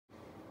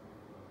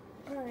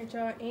Alright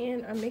y'all,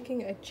 and I'm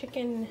making a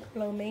chicken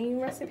lo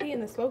mein recipe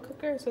in the slow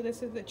cooker. So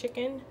this is the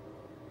chicken.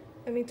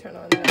 Let me turn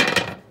on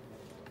that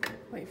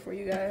light for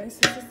you guys.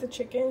 This is the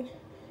chicken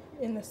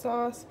in the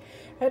sauce.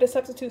 I had to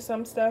substitute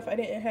some stuff. I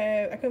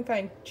couldn't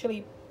find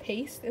chili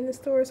paste in the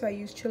store, so I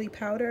used chili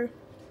powder.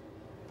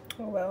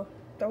 Oh well,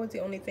 that was the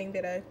only thing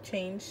that I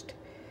changed.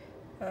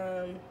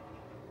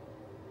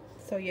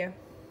 So yeah,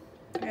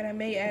 and I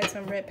may add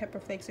some red pepper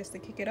flakes just to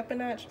kick it up a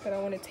notch, but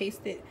I want to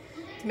taste it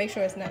to make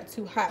sure it's not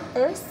too hot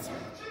first.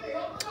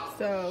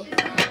 So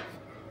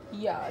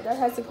yeah, that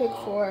has to cook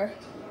for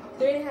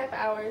 3.5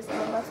 hours.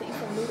 I'm about to eat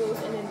some noodles,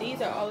 and then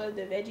these are all of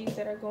the veggies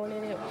that are going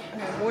in it. I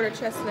have water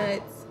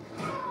chestnuts,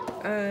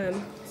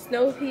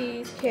 snow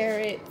peas,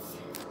 carrots,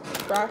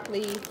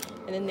 broccoli,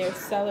 and then there's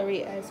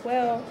celery as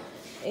well.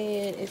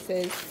 And it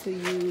says to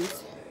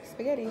use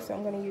spaghetti, so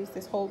I'm going to use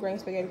this whole grain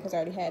spaghetti because I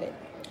already had it.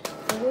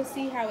 And we'll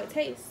see how it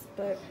tastes.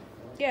 But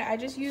yeah, I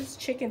just used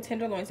chicken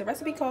tenderloins. The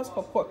recipe calls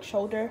for pork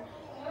shoulder,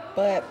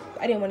 but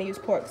I didn't want to use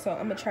pork, so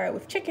I'm going to try it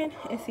with chicken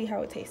and see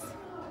how it tastes.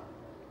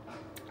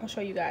 I'll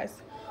show you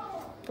guys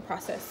the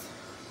process.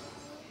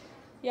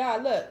 Yeah,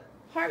 look,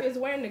 Harper is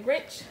wearing the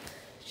Grinch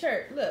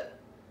shirt. Look,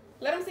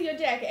 let him see your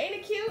jacket. Ain't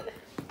it cute?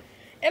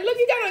 And look,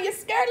 you got on your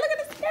skirt. Look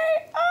at the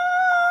skirt.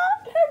 Oh,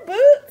 her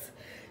boots.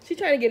 She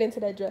trying to get into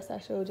that dress I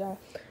showed y'all.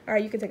 All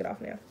right, you can take it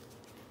off now.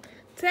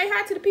 Say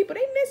hi to the people.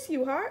 They miss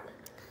you, Harp.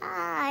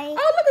 Hi. Oh,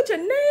 look at your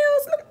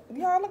nails. Look,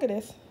 y'all, look at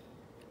this.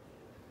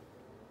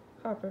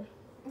 Harper.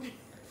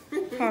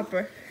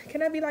 Harper,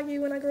 can I be like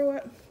you when I grow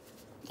up?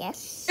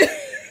 Yes.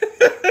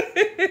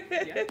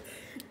 Yes.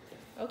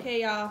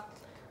 Okay, y'all.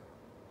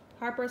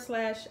 Harper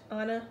 /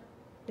 Anna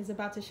is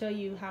about to show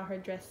you how her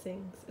dress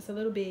sings. It's a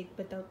little big,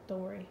 but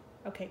don't worry.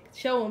 Okay,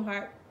 show them,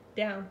 Harp.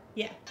 Down.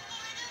 Yeah.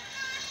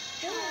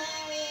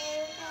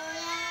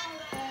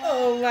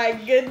 Oh my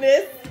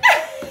goodness.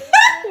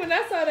 When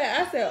I saw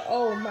that, I said,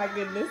 oh my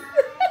goodness.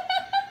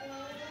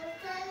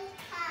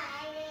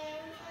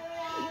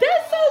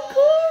 That's so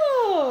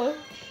cool.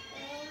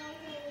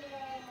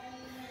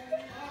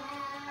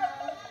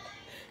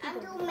 I'm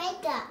doing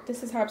makeup.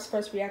 This is Harp's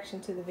first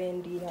reaction to the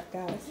vanity,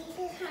 guys.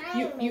 This is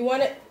my You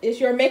want it? It's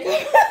your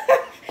makeup?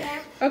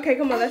 Yeah. Okay,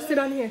 come on, let's sit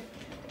on here.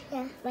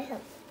 Yeah,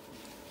 makeup.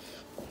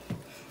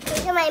 I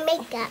do my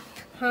makeup.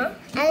 Huh?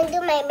 I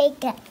do my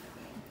makeup.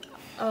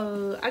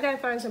 I gotta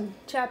find some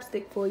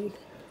chapstick for you.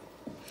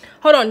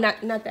 Hold on,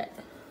 not that.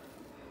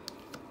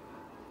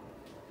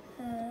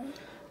 I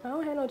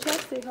don't have no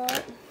chapstick,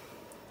 Harp.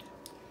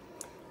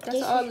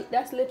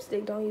 That's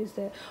lipstick. Don't use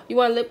that. You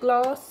want lip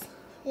gloss?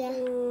 Yeah.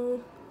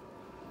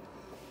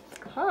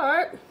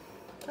 Harp.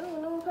 I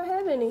don't know if I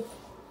have any.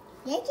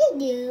 Yes, you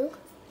do.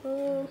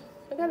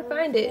 I gotta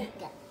find it.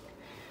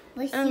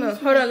 I don't know.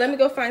 Hold on, let me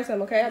go find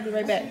some, okay? I'll be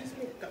right back.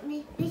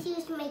 Let's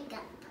use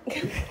makeup.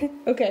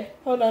 Okay,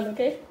 hold on,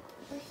 okay?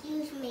 Let's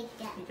use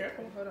makeup. Be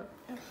careful, hold on.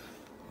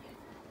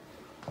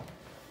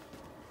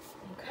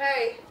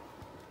 Okay,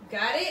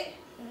 got it?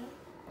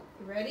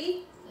 You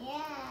ready?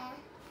 Yeah.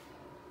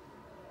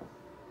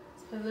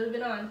 Let's put a little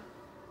bit on.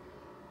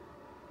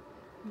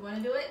 You wanna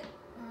do it?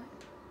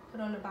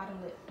 Put on the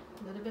bottom lip.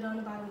 A little bit on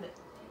the bottom lip.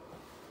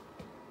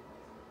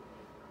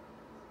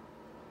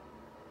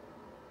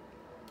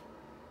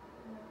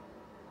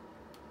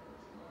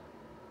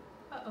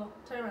 Uh-oh,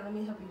 turn around, let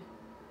me help you.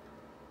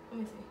 Let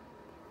me see.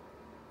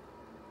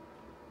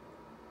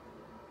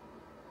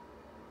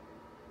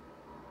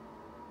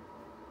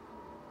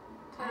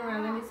 Turn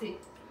around, let me see.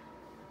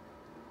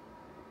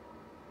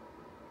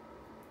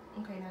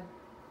 Okay, now,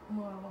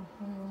 more.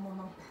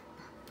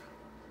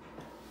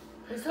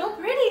 It's so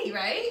pretty,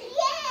 right? Yay!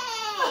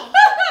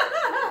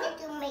 I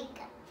do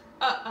makeup.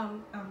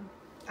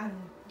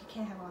 You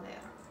can't have all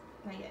that.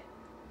 Not yet.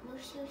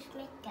 Let's use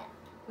makeup.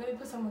 Let me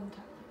put some on the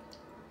top.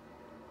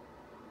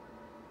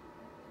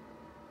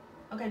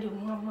 Okay, do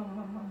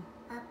mom.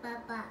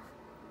 Papa.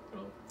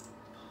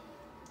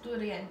 Do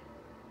it again.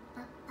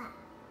 Papa.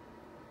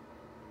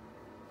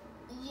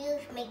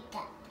 Use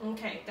makeup.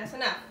 Okay, that's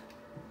enough.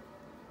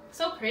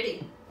 So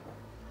pretty.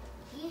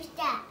 Use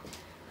that.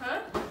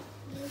 Huh?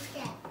 Use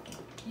that.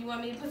 You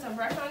want me to put some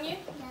brush on you?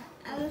 Yeah.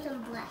 I want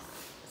some brush.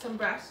 Some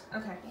brush?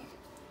 Okay. Yeah.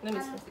 Let me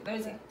see. Let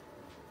me see. I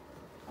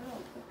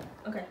want to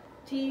put Okay.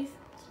 Cheese.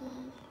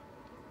 cheese.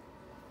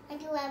 I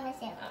do that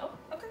myself.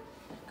 Oh, okay.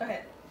 Go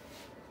ahead.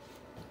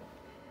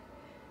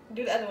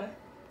 Do the other one.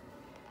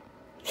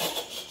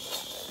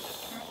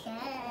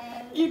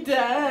 Okay. You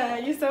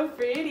done. You're so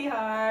pretty,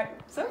 Heart.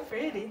 So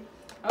pretty.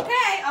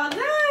 Okay, all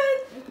done.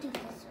 Let's do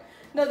this one.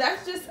 No,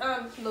 that's just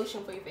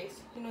lotion for your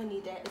face. You don't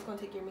need that. It's gonna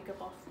take your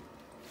makeup off.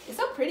 It's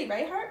so pretty,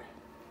 right, Heart?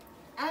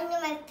 I do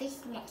my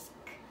face next.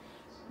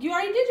 You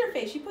already did your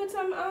face. You put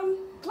some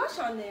blush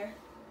on there.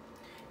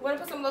 You wanna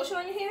put some lotion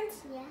on your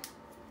hands? Yeah.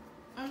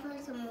 I'm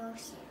putting some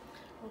lotion.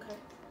 Okay.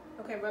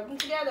 Okay, rub them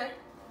together.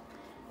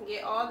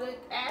 Get all the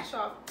ash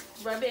off.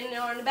 Rub it in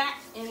there on the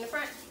back and the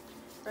front.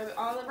 Rub it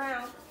all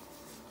around.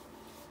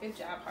 Good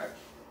job, Harp.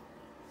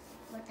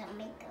 With the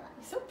makeup.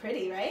 You're so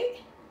pretty, right?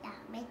 Yeah,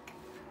 makeup.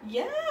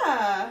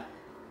 Yeah.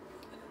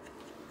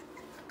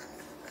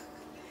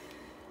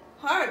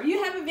 Harp,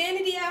 you have a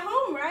vanity at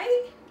home,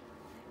 right?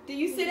 Do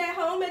you sit at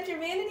home at your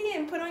vanity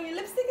and put on your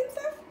lipstick and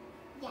stuff?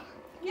 Yeah.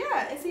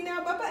 Yeah, and see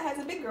now Bubba has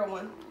a big girl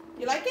one.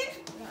 You like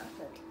it? No, I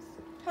hate this.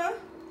 Huh? I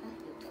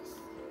hate this.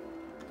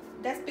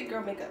 That's big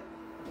girl makeup.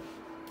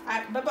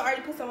 Bubba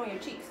already put some on your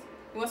cheeks.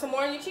 You want some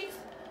more on your cheeks?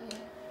 Yeah.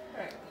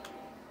 Alright.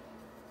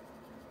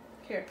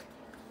 Here.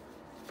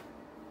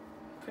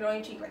 Put it on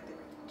your cheek like that.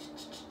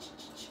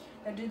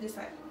 Now do this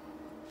side.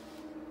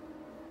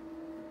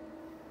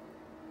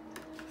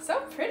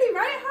 So pretty,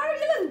 right, Harp?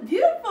 You look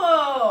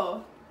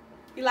beautiful.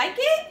 You like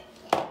it?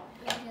 Yeah.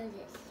 I do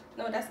this.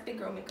 No, that's big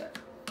girl makeup.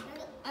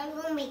 I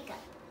want makeup.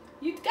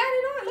 You got it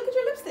on. Look at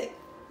your lipstick.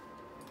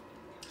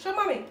 Show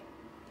mommy.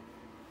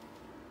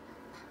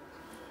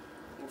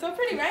 It's so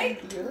pretty, right?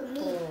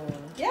 Beautiful.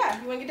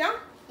 Yeah. You want to get down?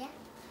 Yeah.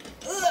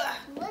 Ugh.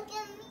 Look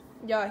at me.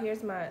 Y'all,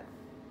 here's my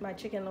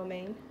chicken lo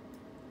mein.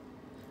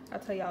 I'll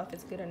tell y'all if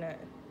it's good or not.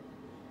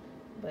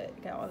 But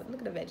got all.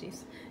 Look at the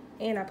veggies.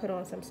 And I put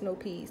on some snow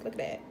peas. Look at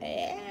that.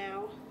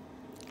 Ow.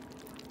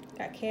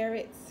 Got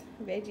carrots,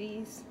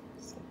 veggies.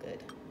 So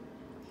good.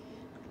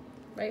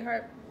 Right,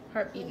 Harp?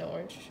 Harp eating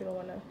orange. She don't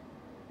wanna.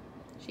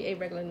 She ate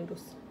regular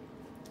noodles.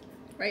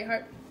 Right,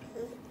 Harp?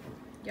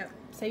 Yeah.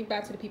 Say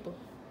bye to the people.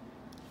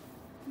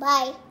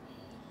 Bye.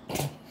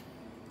 Good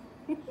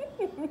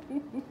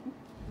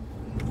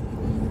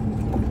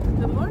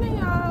morning,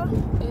 y'all.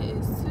 It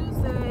is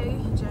Tuesday,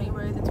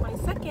 January the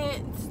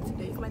 22nd.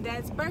 Today's my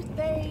dad's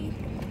birthday.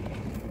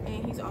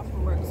 And he's off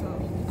from work, so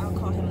I'll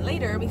call him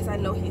later because I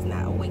know he's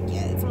not awake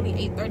yet. It's only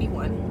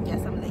 8:31.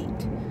 Yes, I'm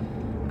late.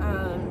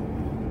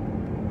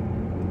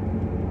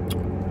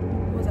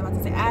 What was I about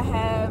to say? I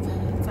have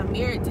some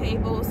mirrored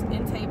tables,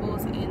 end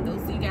tables, and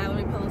those Z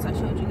Gallery pillows I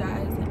showed you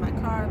guys in my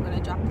car. I'm gonna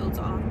drop those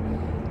off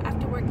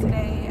after work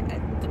today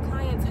at the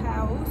client's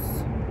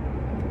house.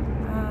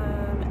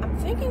 I'm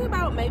thinking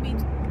about maybe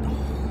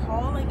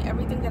hauling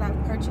everything that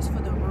I've purchased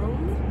for the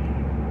room.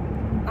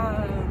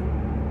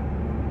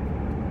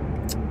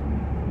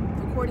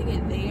 Recording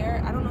it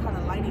there. I don't know how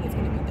the lighting is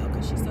going to be though,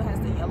 because she still has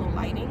the yellow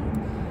lighting.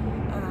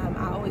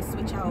 I always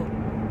switch out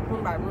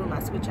room by room. I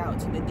switch out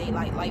to the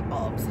daylight light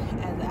bulbs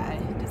as I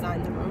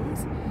design the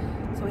rooms.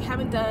 So we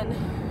haven't done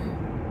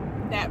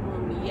that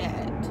room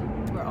yet,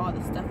 where all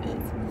the stuff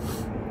is.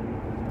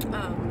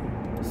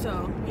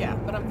 So yeah,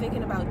 but I'm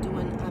thinking about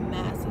doing a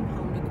massive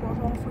home decor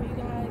haul for you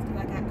guys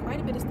because I got quite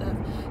a bit of stuff.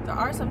 There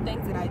are some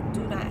things that I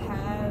do not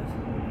have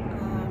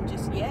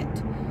just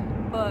yet,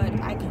 but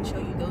I can show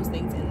you those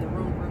things in the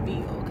room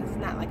reveal because it's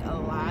not like a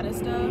lot of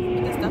stuff.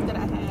 But the stuff that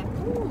I have,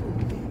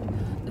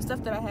 the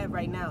stuff that I have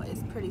right now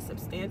is pretty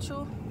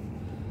substantial.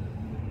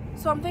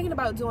 So I'm thinking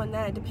about doing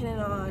that depending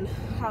on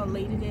how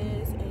late it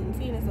is, and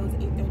seeing as though it's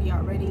 8:30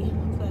 already,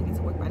 hopefully I get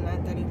to work by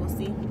 9:30. We'll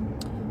see.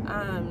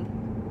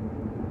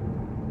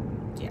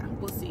 Yeah,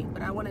 we'll see.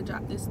 But I want to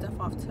drop this stuff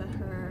off to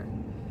her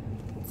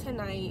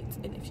tonight,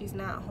 and if she's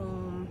not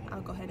home,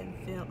 I'll go ahead and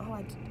film. Oh,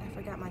 I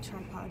forgot my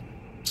tripod.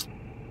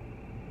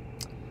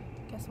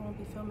 Guess I won't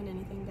be filming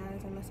anything,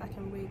 guys, unless I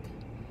can rig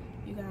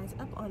you guys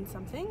up on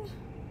something.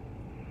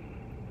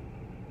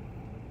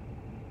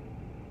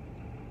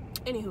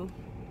 Anywho,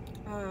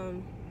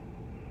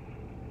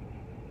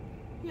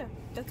 yeah,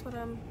 that's what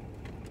I'm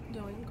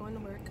doing, going to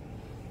work,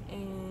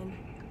 and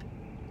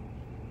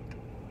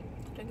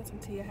drinking some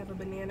tea. I have a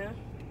banana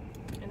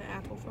and an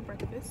apple for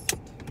breakfast.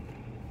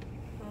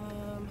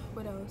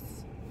 What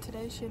else?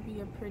 Today should be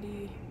a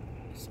pretty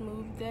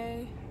smooth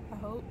day, I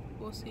hope.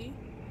 We'll see.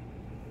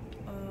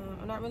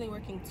 I'm not really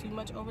working too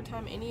much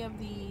overtime. Any of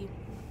the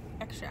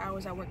extra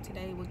hours I work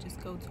today will just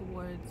go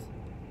towards,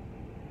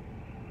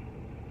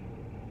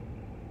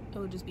 it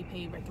will just be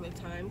paid regular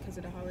time because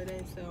of the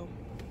holiday, so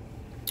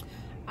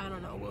I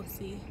don't know, we'll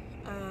see.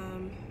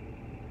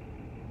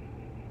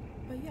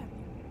 But yeah,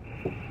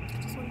 I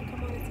just wanted to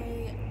come on and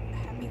say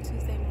happy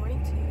Tuesday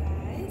morning to you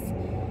guys.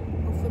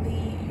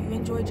 Hopefully you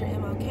enjoyed your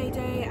MLK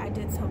day. I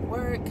did some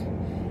work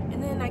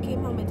and then I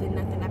came home and did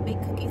nothing. I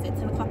baked cookies at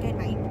 10 o'clock at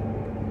night.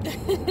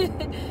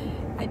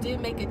 I did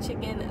make a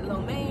chicken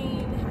lo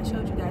mein. I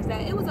showed you guys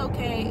that. It was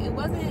okay. It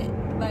wasn't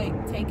like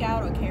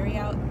takeout or carry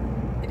out.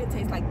 It didn't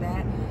taste like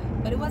that,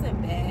 but it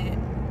wasn't bad.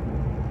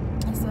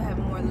 I still have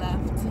more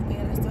left,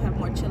 and I still have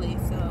more chili.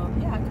 So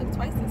yeah, I cooked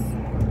twice this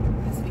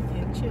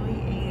weekend,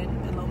 chili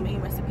and the lo mein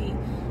recipe,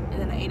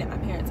 and then I ate at my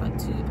parents on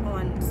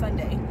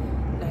Sunday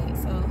night.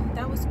 So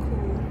that was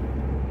cool.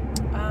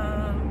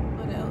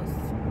 What else?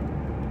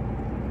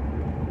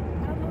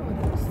 I don't know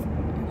what else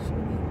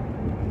actually.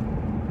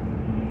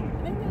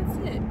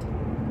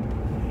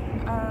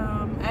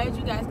 As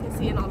you guys can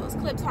see in all those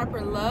clips,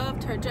 Harper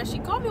loved her dress. She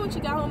called me when she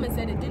got home and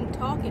said it didn't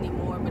talk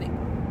anymore, but it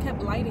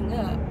kept lighting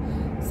up.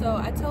 So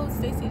I told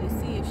Stacy to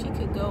see if she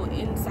could go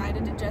inside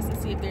of the dress and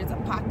see if there's a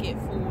pocket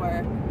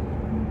for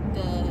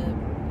the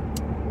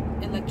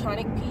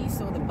electronic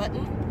piece or the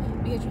button,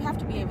 because you have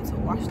to be able to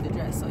wash the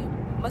dress, so you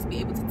must be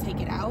able to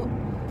take it out.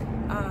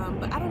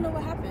 But I don't know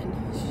what happened.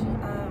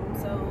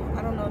 So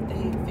I don't know if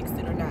they fixed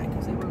it or not,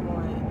 because they were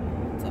going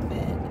to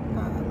bed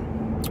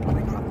when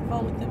I got off the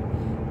phone with them.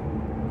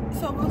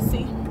 So we'll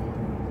see.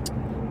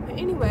 But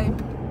anyway,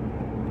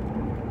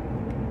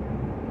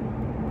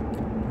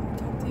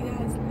 talk to you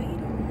guys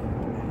later.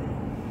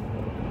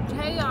 Bye.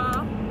 Hey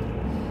y'all,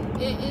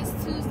 it is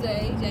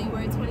Tuesday,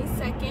 January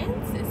 22nd.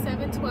 It's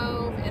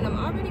 7:12 and I'm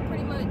already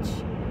pretty much,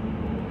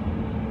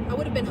 I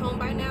would have been home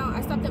by now.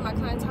 I stopped at my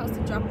client's house to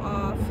drop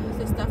off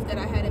the stuff that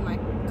I had in my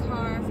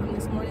car from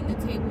this morning, the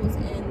tables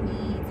and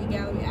the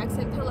gallery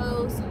accent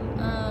pillows.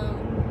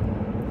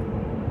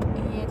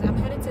 And I'm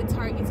headed to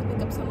Target to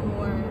pick up some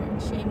more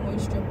Shea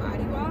Moisture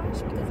body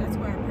wash because that's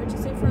where I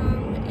purchased it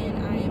from,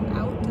 and I am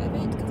out of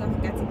it because I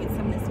forgot to get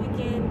some this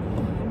weekend.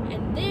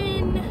 And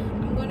then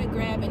I'm going to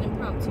grab an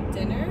impromptu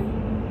dinner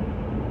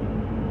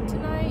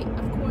tonight.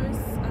 Of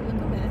course, I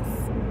look a mess,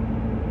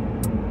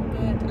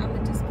 but I'm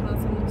going to just put on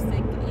some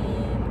lipstick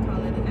and call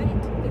it a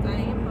night because I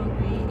am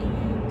hungry,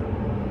 and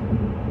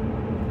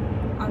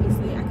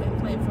obviously I couldn't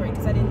plan for it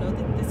because I didn't know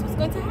that this was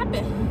going to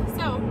happen.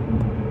 So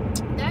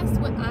that's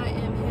what I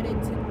am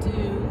headed to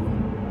do.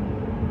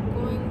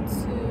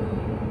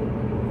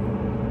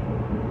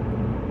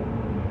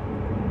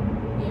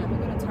 I'm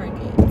gonna go to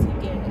Target to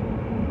get,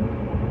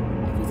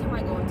 every time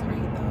I go in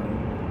Target though,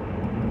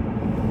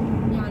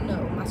 y'all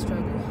know my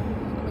struggle.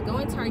 I'm gonna go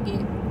in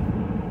Target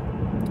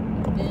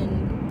and then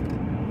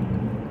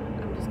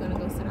I'm just gonna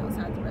go sit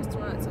outside the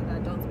restaurant so that I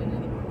don't spend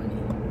any more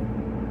money.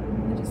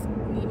 I just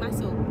need my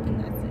soap and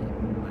that's it.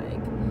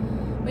 Like,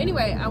 but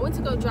anyway, I went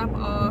to go drop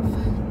off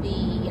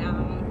the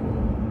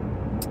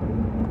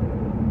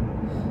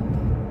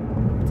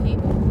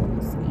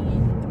tables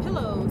and the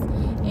pillows,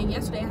 and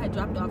yesterday I had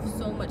dropped off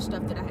so much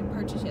stuff that I had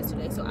purchased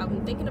yesterday, so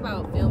I'm thinking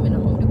about filming a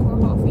home decor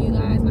haul for you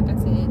guys, like I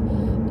said,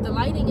 but the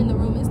lighting in the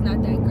room is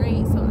not that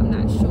great, so I'm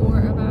not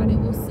sure about it.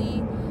 We'll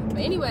see. But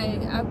anyway,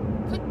 I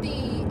put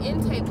the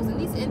end tables, and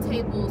these end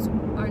tables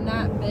are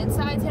not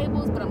bedside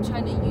tables, but I'm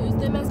trying to use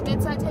them as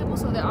bedside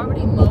tables, so they're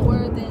already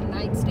lower than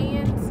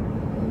nightstands,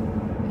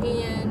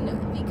 and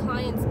the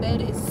client's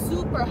bed is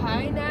super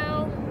high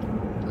now.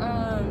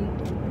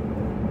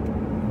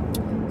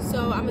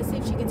 So I'm gonna see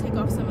if she can take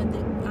off some of the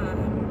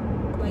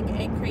like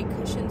egg crate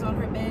cushions on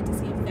her bed to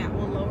see if that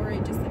will lower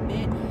it just a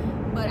bit.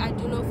 But I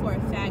do know for a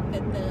fact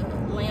that the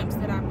lamps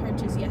that I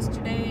purchased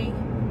yesterday,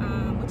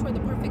 which were the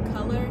perfect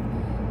color,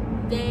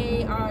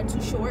 they are too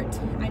short.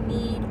 I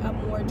need a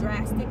more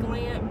drastic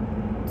lamp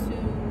to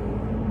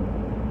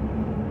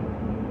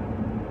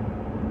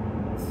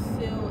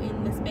fill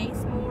in the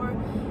space more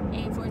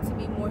and for it to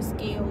be more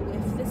scale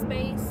with the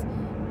space.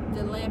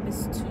 The lamp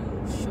is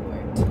too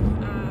short.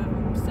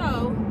 So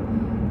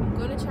I'm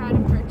gonna try to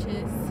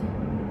purchase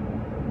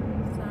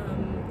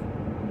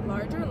some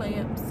larger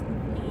lamps,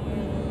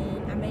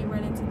 and I may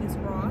run into this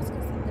Ross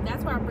because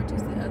that's where I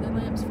purchased the other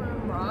lamps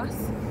from,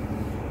 Ross.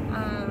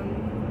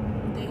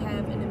 They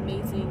have an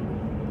amazing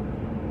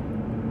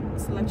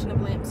selection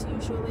of lamps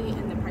usually,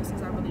 and the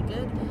prices are really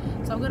good.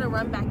 So I'm gonna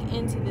run back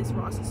into this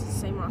Ross. This is the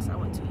same Ross I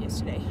went to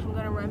yesterday. I'm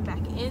gonna run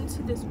back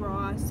into this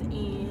Ross,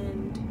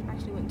 and I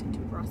actually went to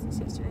 2 Rosses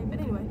yesterday, but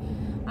anyway,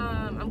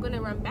 I'm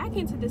gonna run back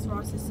into this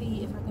Ross to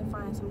see if I can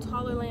find some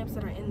taller lamps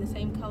that are in the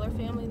same color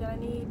family that I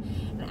need.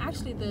 And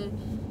actually the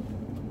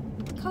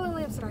color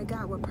lamps that I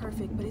got were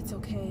perfect, but it's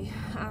okay.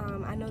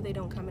 I know they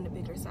don't come in a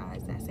bigger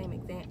size, that same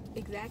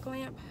exact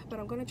lamp, but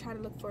I'm gonna try to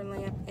look for a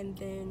lamp and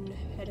then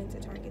head into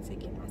Target to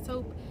get my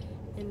soap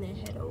and then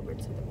head over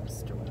to the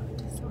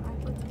restaurant. So I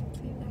will talk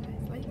to you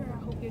guys later. I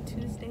hope your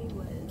Tuesday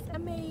was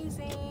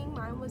amazing.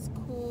 Mine was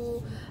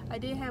cool. I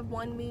did have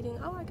one meeting.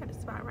 Oh, I got a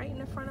spot right in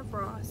the front of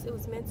Ross. It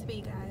was meant to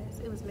be,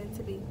 guys. It was meant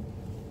to be.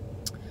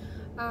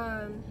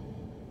 And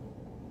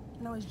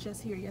I was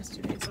just here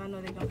yesterday, so I know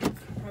they don't have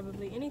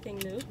probably anything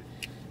new.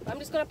 But I'm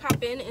just gonna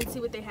pop in and see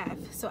what they have.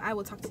 So I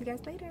will talk to you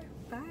guys later.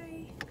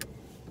 Bye.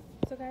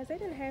 So guys, they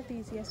didn't have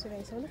these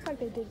yesterday, so it looks like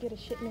they did get a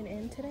shipment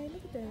in today.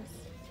 Look at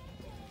this.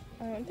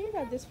 I'm thinking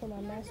about this for my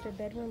master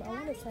bedroom. I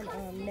wanted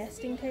some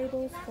nesting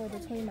tables for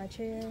between my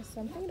chairs.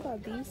 So I'm thinking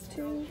about these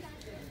two.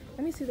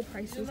 Let me see the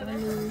prices on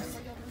these.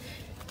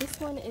 This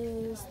one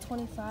is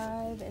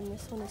 $25 and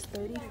this one is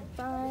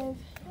 $35.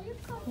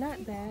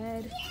 Not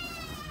bad.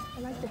 I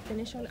like the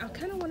finish on. I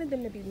kind of wanted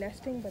them to be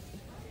nesting, but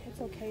it's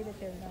okay that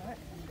they're not,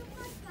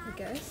 I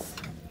guess.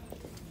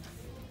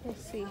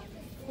 Let's see.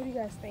 What do you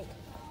guys think?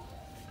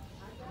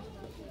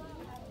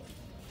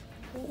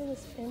 Look at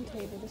this end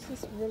table. This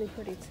is really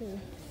pretty too.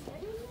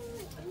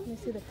 Let me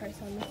see the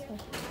price on this one.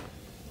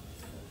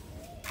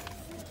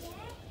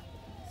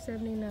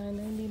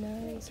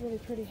 $79.99. It's really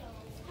pretty.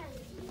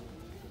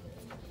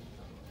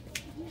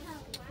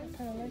 I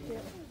kind of like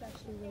it. It's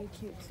actually really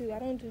cute too. I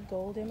don't do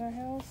gold in my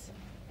house,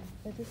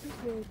 but this is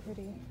really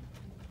pretty.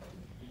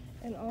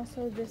 And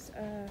also this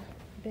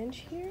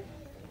bench here.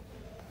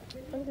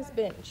 Look at this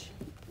bench.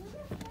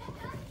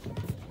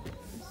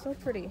 It's so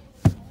pretty.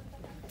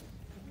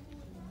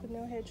 With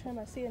no head trim.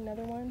 I see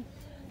another one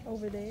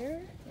over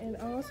there. And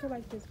I also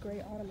like this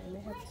gray ottoman.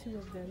 They have 2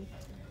 of them.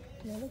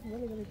 And they look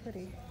really, really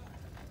pretty.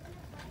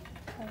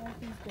 I like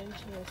these bench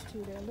chairs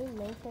too. They're a little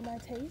low for my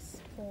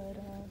taste, but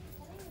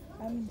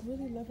I'm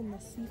really loving the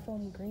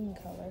seafoam green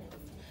color.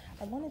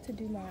 I wanted to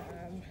do my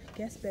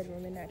guest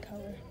bedroom in that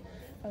color.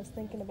 I was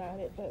thinking about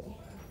it, but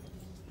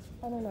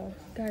I don't know.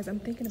 Guys, I'm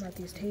thinking about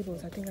these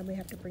tables. I think I may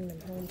have to bring them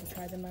home to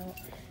try them out.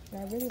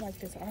 And I really like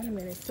this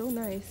ornament. It's so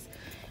nice.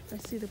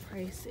 Let's see the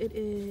price. It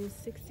is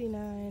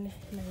 $69.99.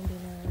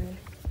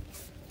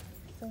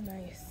 So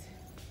nice.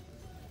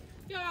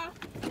 Y'all,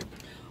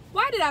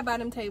 why did I buy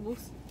them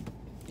tables?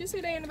 You see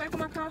they in the back of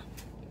my car?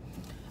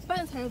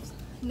 Buttons have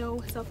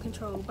no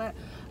self-control, but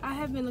I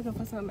have been looking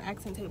for some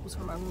accent tables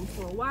for my room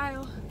for a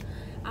while.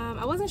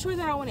 I wasn't sure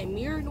that I wanted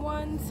mirrored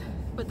ones,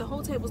 but the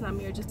whole table's not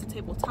mirrored, just the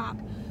tabletop.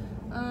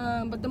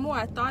 But the more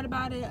I thought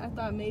about it, I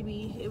thought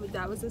maybe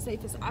that was the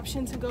safest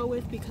option to go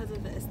with because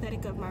of the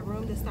aesthetic of my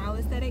room, the style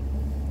aesthetic.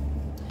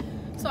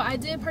 So I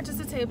did purchase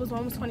the tables.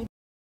 One was $35,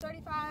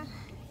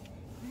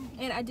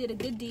 and I did a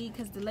good deed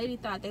because the lady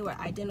thought they were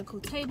identical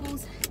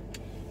tables,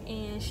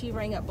 and she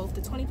rang up both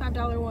the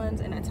 $25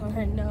 ones, and I told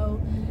her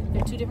no,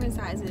 they're two different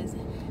sizes.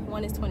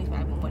 One is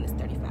 $25 and one is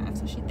 $35.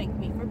 So she thanked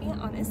me for being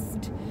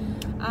honest.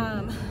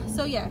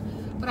 So yeah,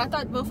 but I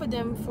thought both of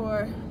them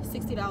for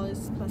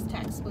 $60 plus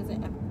tax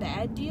wasn't a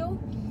bad deal.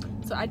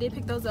 So I did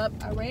pick those up.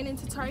 I ran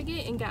into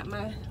Target and got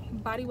my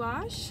body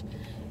wash.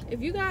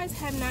 If you guys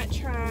have not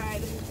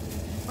tried,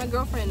 my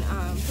girlfriend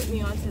put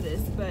me onto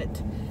this, but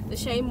the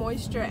Shea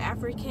Moisture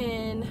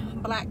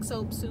African Black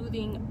Soap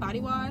Soothing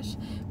Body Wash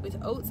with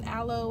oats,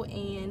 aloe,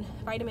 and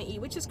vitamin E,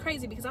 which is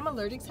crazy because I'm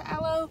allergic to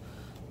aloe,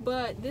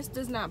 but this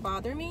does not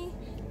bother me.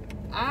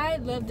 I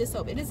love this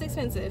soap. It is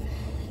expensive.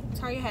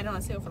 Target had it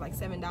on sale for like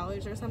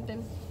 $7 or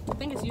something. I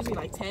think it's usually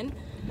like $10.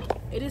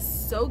 It is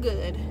so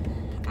good.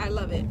 I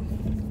love it.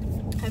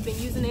 I've been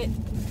using it,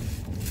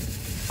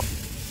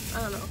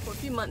 I don't know, for a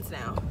few months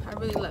now. I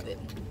really love it.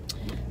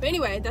 But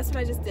anyway, that's what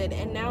I just did,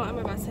 and now I'm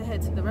about to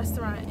head to the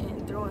restaurant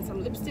and throw on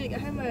some lipstick. I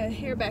have my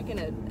hair back in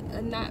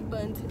a knot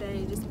bun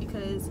today just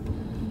because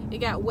it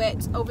got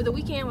wet over the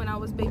weekend when I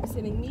was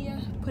babysitting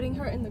Mia, putting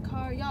her in the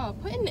car. Y'all,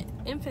 putting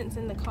infants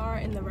in the car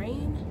in the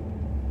rain,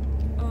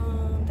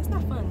 that's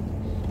not fun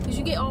because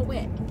you get all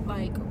wet.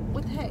 Like,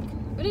 what the heck?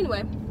 But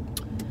anyway,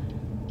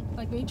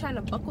 like when you're trying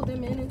to buckle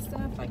them in and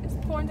stuff, like it's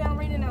pouring down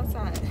raining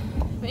outside.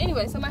 But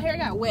anyway, so my hair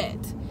got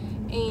wet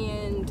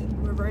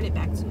and reverted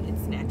back to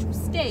its natural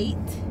state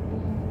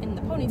in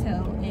the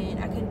ponytail, and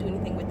I couldn't do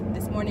anything with it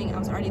this morning. I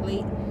was already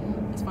late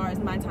as far as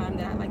my time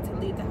that I like to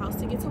leave the house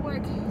to get to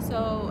work,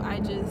 so I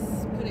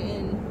just put it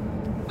in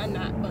a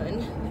knot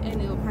bun,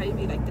 and it'll probably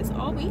be like this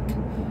all week.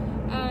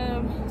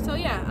 So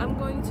yeah, I'm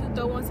going to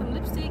throw on some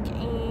lipstick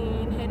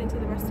and head into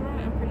the restaurant.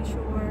 I'm pretty sure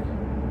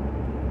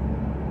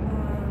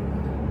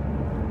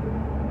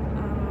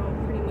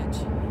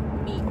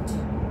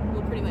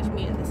we'll pretty much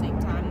meet at the same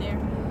time there.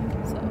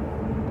 So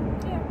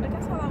yeah, but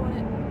that's all I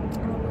wanted.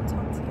 I will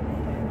talk to you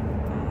later.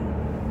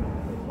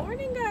 Bye. Good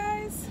morning,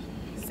 guys.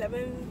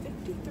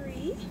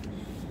 7:53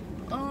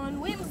 on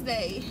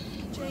Wednesday,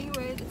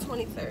 January the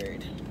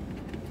 23rd.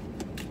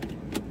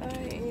 I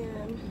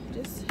am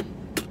just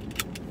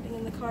getting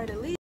in the car to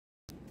leave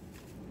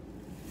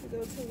to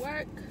go to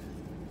work.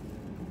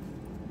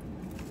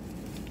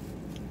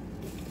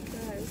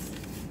 Guys,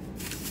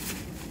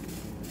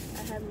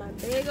 I have my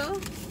bagel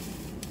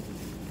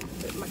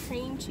with my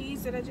cream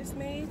cheese that I just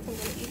made, so I'm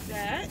gonna eat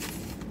that.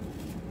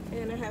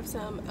 And I have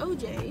some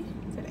OJ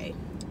today.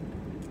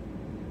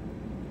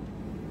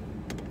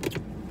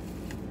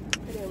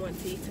 I didn't want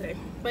to eat today,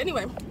 but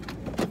anyway.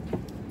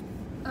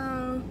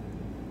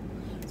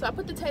 So I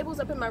put the tables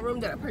up in my room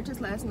that I purchased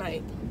last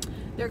night.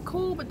 They're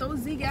cool, but those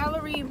Z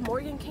Gallery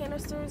Morgan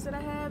canisters that I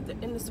have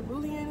in the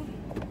cerulean,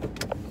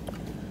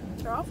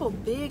 they're awful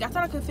big. I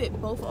thought I could fit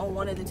both on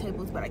one of the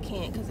tables, but I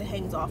can't because it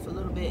hangs off a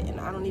little bit, and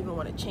I don't even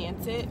want to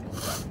chance it.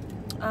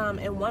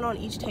 And one on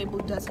each table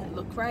doesn't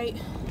look right,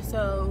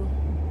 so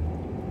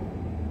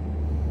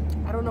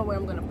I don't know where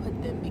I'm gonna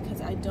put them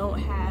because I don't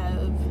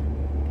have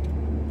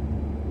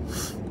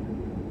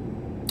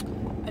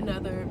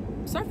another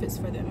surface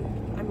for them.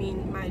 I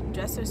mean, my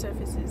dresser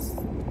surface is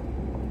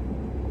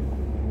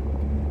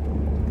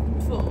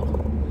full.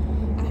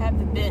 I have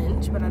the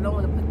bench, but I don't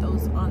want to put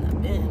those on the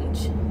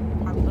bench.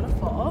 Probably gonna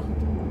fall.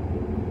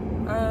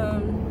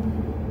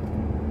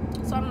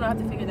 So I don't know, I have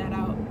to figure that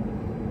out.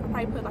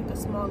 Probably put like a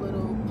small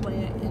little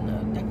plant and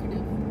a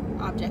decorative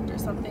object or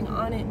something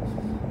on it,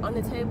 on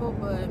the table,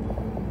 but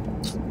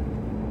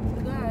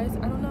guys,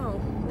 I don't know,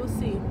 we'll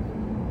see.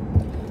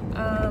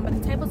 But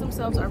the tables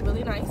themselves are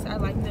really nice. I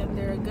like them.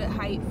 They're a good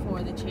height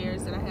for the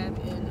chairs that I have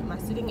in my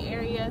sitting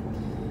area,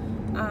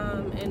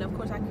 and of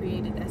course I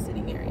created that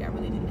sitting area. I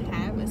really didn't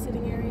have a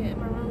sitting area in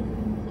my room.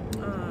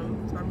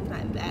 So my room's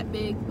not that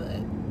big,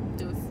 but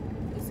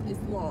it's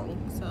long,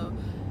 so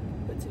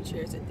put two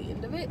chairs at the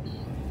end of it.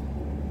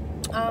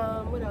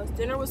 What else?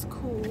 Dinner was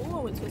cool. I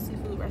went to a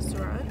seafood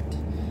restaurant.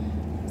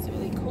 It's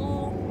really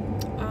cool.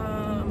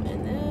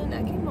 And then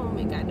I came home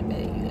and got to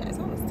bed, you guys.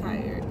 I was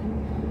tired.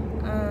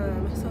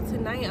 So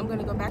tonight I'm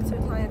gonna go back to the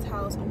client's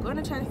house. I'm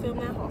gonna try to film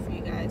that haul for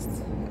you guys.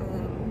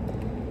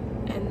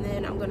 And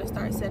then I'm gonna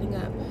start setting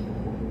up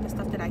the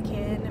stuff that I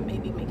can, and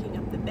maybe making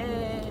up the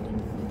bed,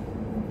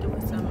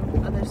 doing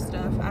some other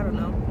stuff. I don't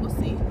know. We'll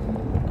see.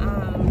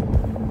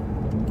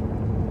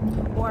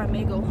 or I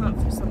may go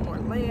hunt for some more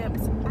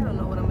lamps. I don't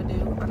know what I'm gonna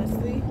do,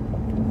 honestly.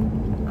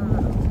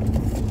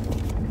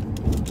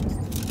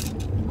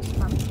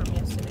 Probably from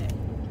yesterday.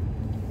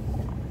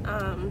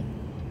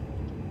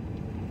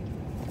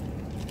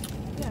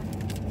 Yeah,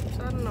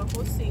 so I don't know,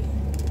 we'll see.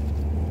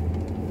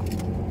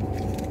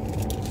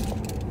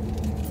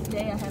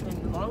 Today I have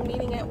a long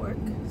meeting at work,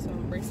 so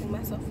I'm bracing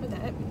myself for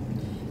that.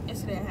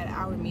 Yesterday I had an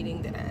hour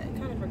meeting that I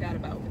kind of forgot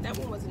about, but that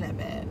one wasn't that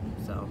bad,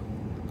 so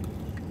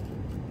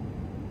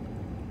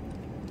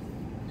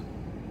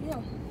yeah,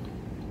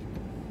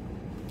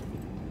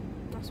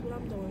 that's what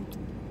I'm doing.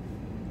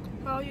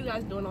 How are you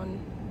guys doing on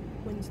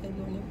Wednesday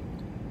morning?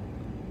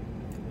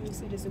 When you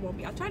see this, it won't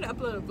be. I tried to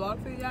upload a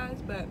vlog for you guys,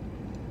 but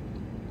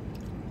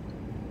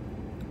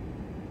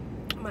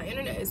my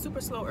internet is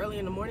super slow early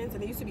in the mornings,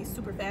 and it used to be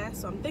super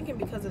fast. So I'm thinking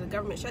because of the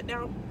government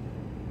shutdown,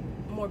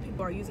 more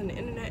people are using the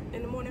internet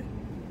in the morning.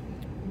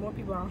 More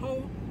people are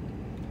home,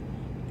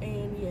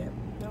 and yeah,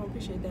 I don't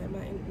appreciate that.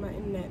 My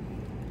internet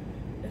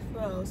is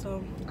slow,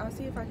 so I'll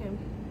see if I can.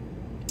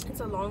 It's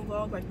a long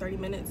vlog, like 30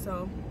 minutes,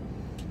 so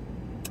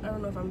I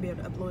don't know if I'm gonna be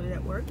able to upload it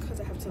at work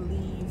because I have to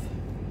leave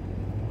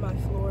my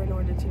floor in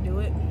order to do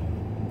it.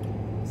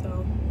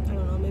 So I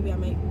don't know, maybe I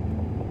might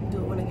do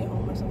it when I get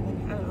home or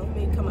something. I don't know,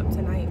 maybe come up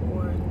tonight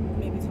or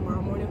maybe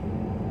tomorrow morning.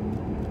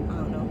 I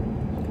don't know,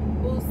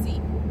 we'll see.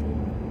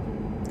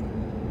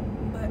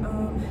 But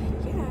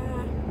yeah,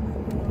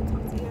 I will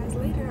talk to you guys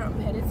later. I'm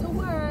headed to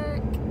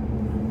work.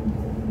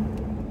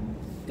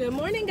 Good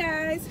morning,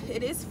 guys.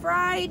 It is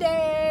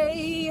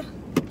Friday,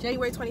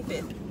 January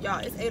 25th. Y'all,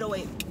 it's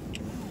 8:08.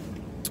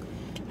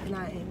 And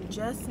I am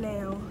just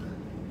now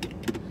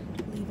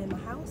leaving my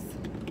house.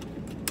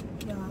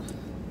 Y'all.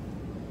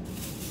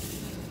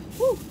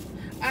 Woo!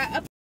 I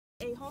uploaded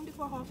a home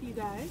decor haul for you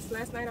guys.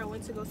 Last night I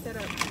went to go set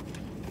up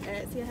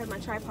at, see I have my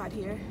tripod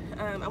here.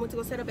 I went to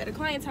go set up at a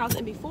client's house,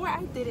 and before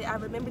I did it, I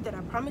remembered that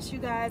I promised you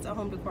guys a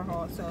home decor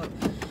haul. So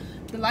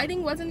the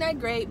lighting wasn't that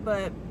great,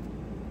 but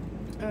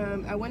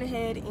I went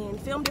ahead and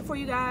filmed it for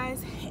you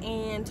guys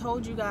and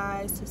told you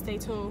guys to stay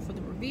tuned for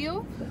the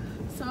reveal.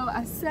 So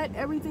I set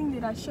everything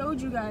that I showed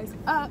you guys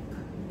up,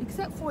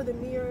 except for the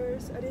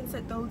mirrors. I didn't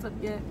set those up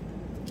yet.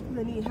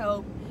 They need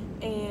help.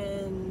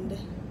 And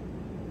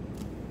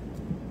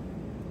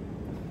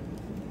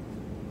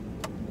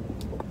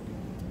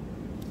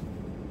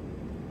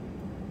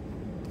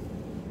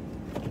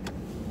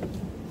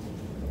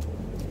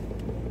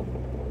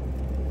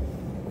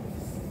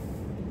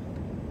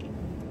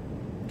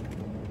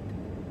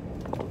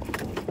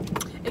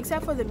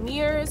except for the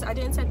mirrors, I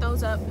didn't set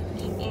those up.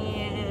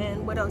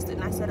 And what else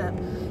didn't I set up?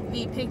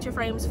 The picture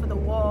frames for the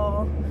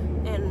wall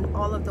and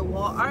all of the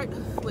wall art,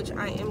 which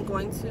I am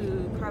going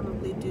to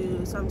probably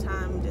do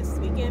sometime this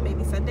weekend,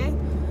 maybe Sunday.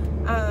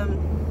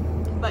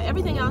 But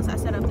everything else I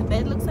set up. The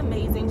bed looks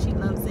amazing. She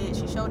loves it.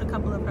 She showed a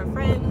couple of her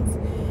friends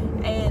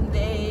and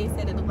they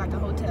said it looked like a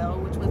hotel,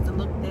 which was the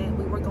look that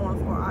we were going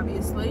for,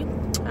 obviously.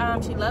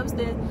 She loves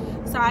the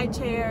side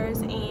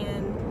chairs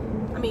and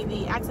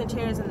the accent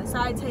chairs and the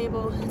side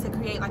table to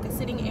create like a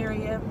sitting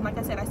area. Like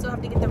I said, I still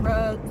have to get the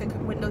rug, the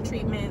window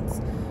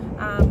treatments.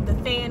 The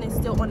fan is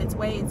still on its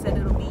way. It said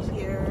it'll be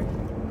here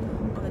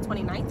on the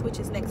 29th, which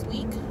is next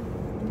week.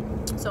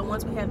 So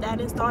once we have that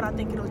installed, I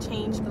think it'll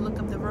change the look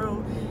of the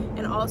room,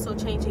 and also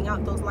changing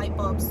out those light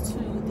bulbs to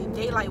the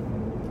daylight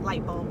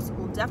light bulbs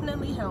will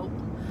definitely help.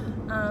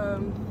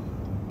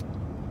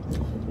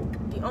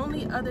 The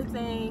only other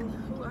thing,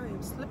 I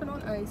am slipping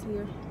on ice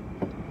here.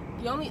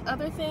 The only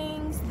other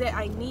things that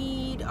I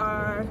need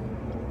are,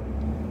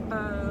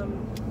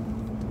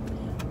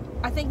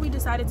 I think we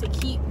decided to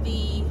keep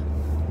the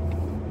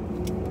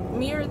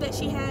mirror that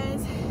she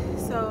has,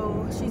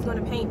 so she's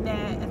going to paint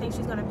that. I think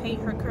she's going to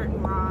paint her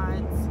curtain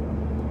rods,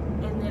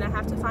 and then I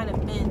have to find a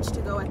bench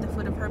to go at the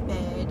foot of her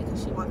bed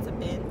because she wants a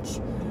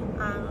bench.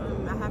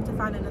 I have to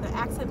find another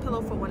accent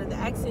pillow for one of the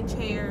accent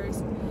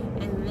chairs,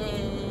 and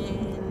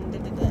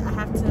then I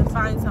have to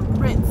find some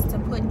prints to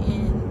put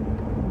in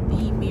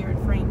the mirrored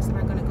frames that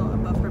are going to go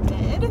above her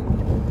bed.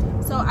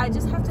 So I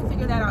just have to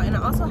figure that out, and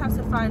I also have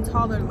to find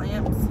taller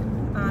lamps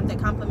that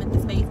complement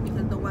the space,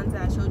 because the ones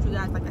that I showed you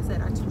guys, like I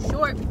said, are too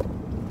short.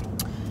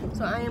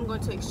 So I am going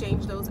to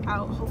exchange those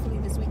out. Hopefully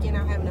this weekend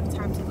I'll have enough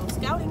time to go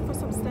scouting for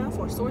some stuff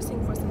or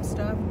sourcing for some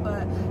stuff.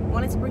 But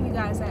wanted to bring you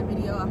guys that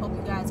video. I hope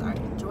you guys are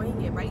enjoying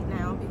it right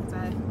now, because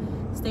I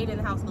stayed in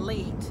the house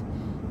late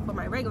for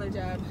my regular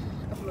job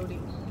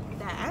uploading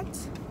that.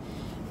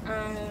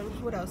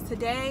 What else?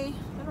 Today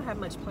I don't have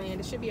much planned.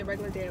 It should be a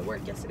regular day at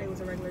work. Yesterday was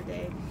a regular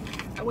day.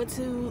 I went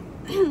to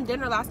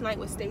dinner last night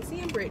with Stacy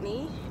and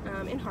Brittany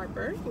in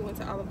Harper. We went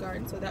to Olive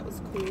Garden, so that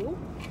was cool.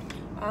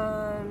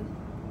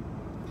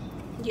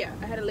 Yeah,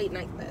 I had a late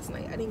night last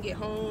night. I didn't get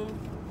home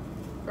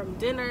from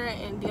dinner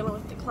and dealing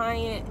with the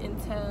client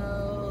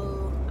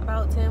until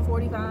about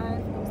 10:45.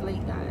 It was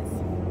late, guys.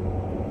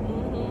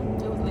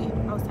 It was late.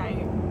 I was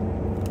tired.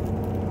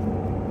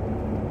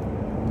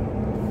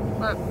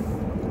 But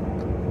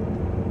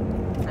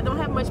I don't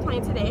have much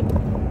planned today,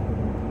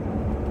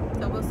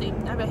 so we'll see.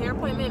 I have a hair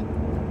appointment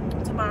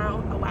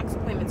tomorrow, a wax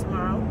appointment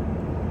tomorrow.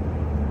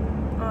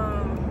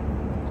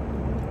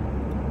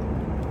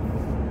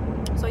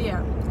 So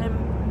yeah, and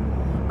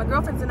my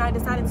girlfriends and I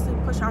decided to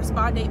push our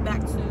spa date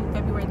back to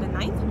February the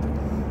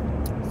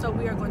 9th. So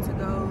we are going to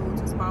go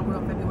to Spa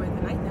World February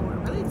the 9th, and we're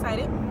really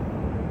excited.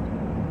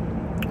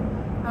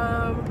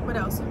 What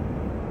else?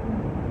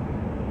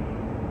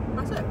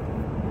 That's it.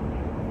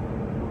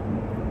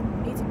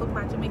 I need to book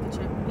my Jamaica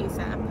trip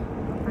ASAP.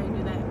 I'll probably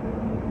do that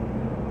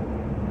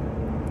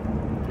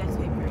next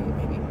pay period,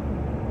 maybe.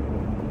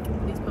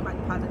 At least put my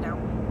deposit down.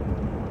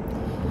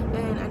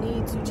 And I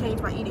need to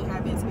change my eating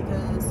habits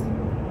because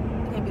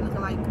I can't be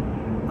looking like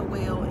a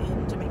whale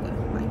in Jamaica.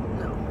 Like,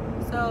 no.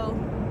 So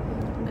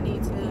I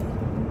need to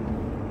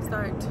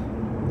start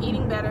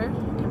eating better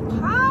and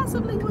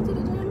possibly go to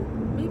the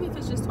gym. Maybe if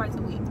it's just twice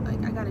a week.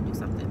 Like, I gotta do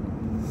something.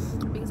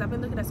 Because I've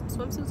been looking at some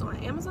swimsuits on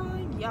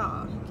Amazon.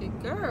 Y'all, your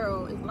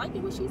girl is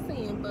liking what she's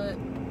saying, but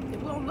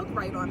it won't look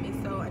right on me,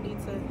 so I need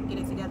to get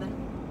it together.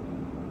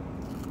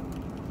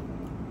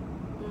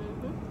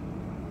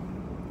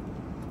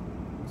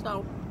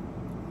 So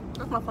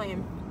that's my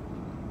plan.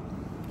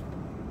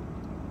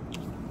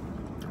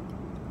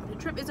 The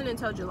trip isn't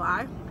until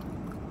July,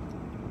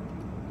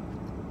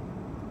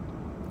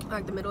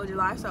 like the middle of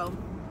July, so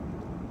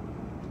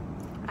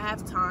I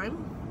have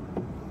time.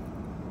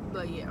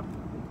 But yeah,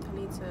 I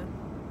need to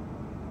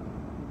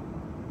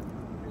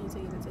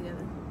get it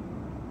together.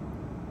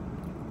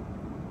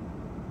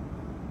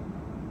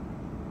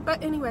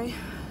 But anyway,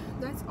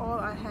 that's all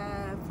I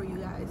have for you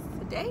guys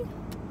today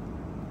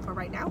for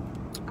right now.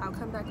 I'll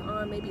come back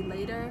on maybe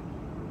later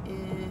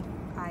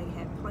if I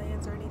have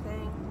plans or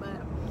anything,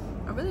 but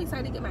I'm really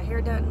excited to get my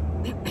hair done.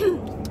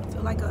 I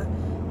feel like a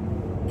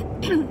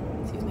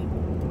excuse me,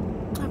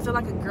 I feel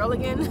like a girl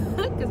again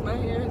because my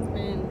hair has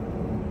been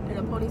in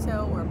a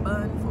ponytail or a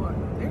bun for a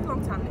very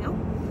long time now,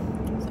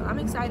 so I'm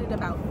excited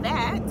about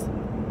that.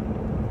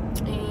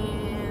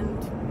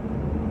 And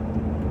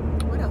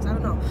what else? I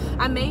don't know.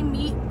 I may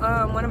meet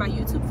one of my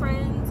YouTube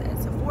friends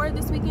at Sephora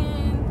this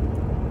weekend.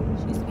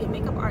 She used to be a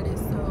makeup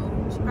artist,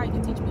 so she probably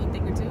can teach me a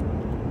thing or two.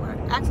 Or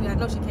actually, I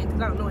know she can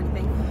because I don't know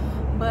anything.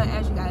 But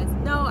as you guys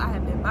know, I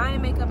have been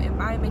buying makeup and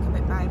buying makeup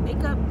and buying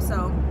makeup,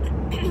 so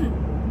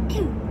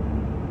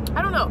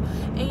I don't know.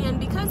 And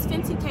because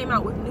Fenty came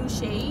out with new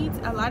shades,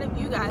 a lot of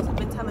you guys have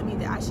been telling me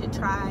that I should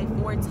try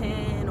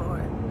 410 or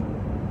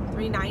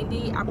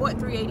 390. I bought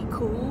 380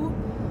 Cool,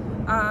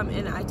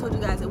 and I told you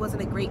guys it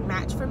wasn't a great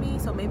match for me,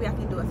 so maybe I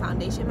can do a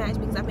foundation match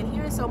because I've been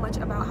hearing so much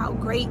about how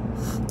great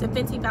the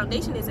Fenty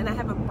foundation is, and I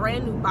have a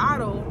brand new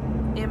bottle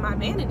in my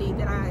vanity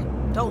that I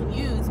don't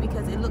use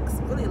because it looks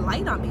really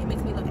light on me. It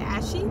makes me look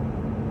ashy,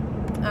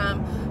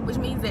 which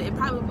means that it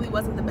probably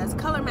wasn't the best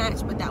color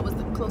match, but that was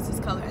the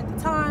closest color at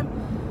the time.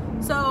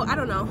 So I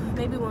don't know,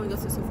 maybe when we go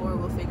to Sephora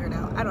we'll figure it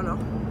out. I don't know,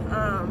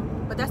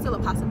 but that's still a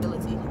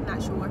possibility. I'm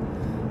not sure.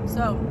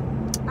 So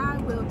I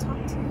will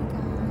talk to you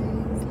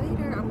guys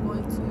later. I'm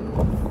going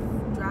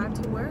to drive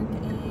to work,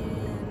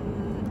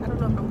 and I don't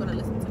know if I'm going to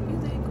listen to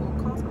music or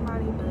call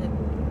somebody, but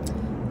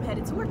I'm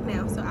headed to work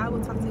now, so I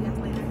will talk to you guys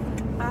later.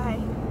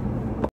 Bye.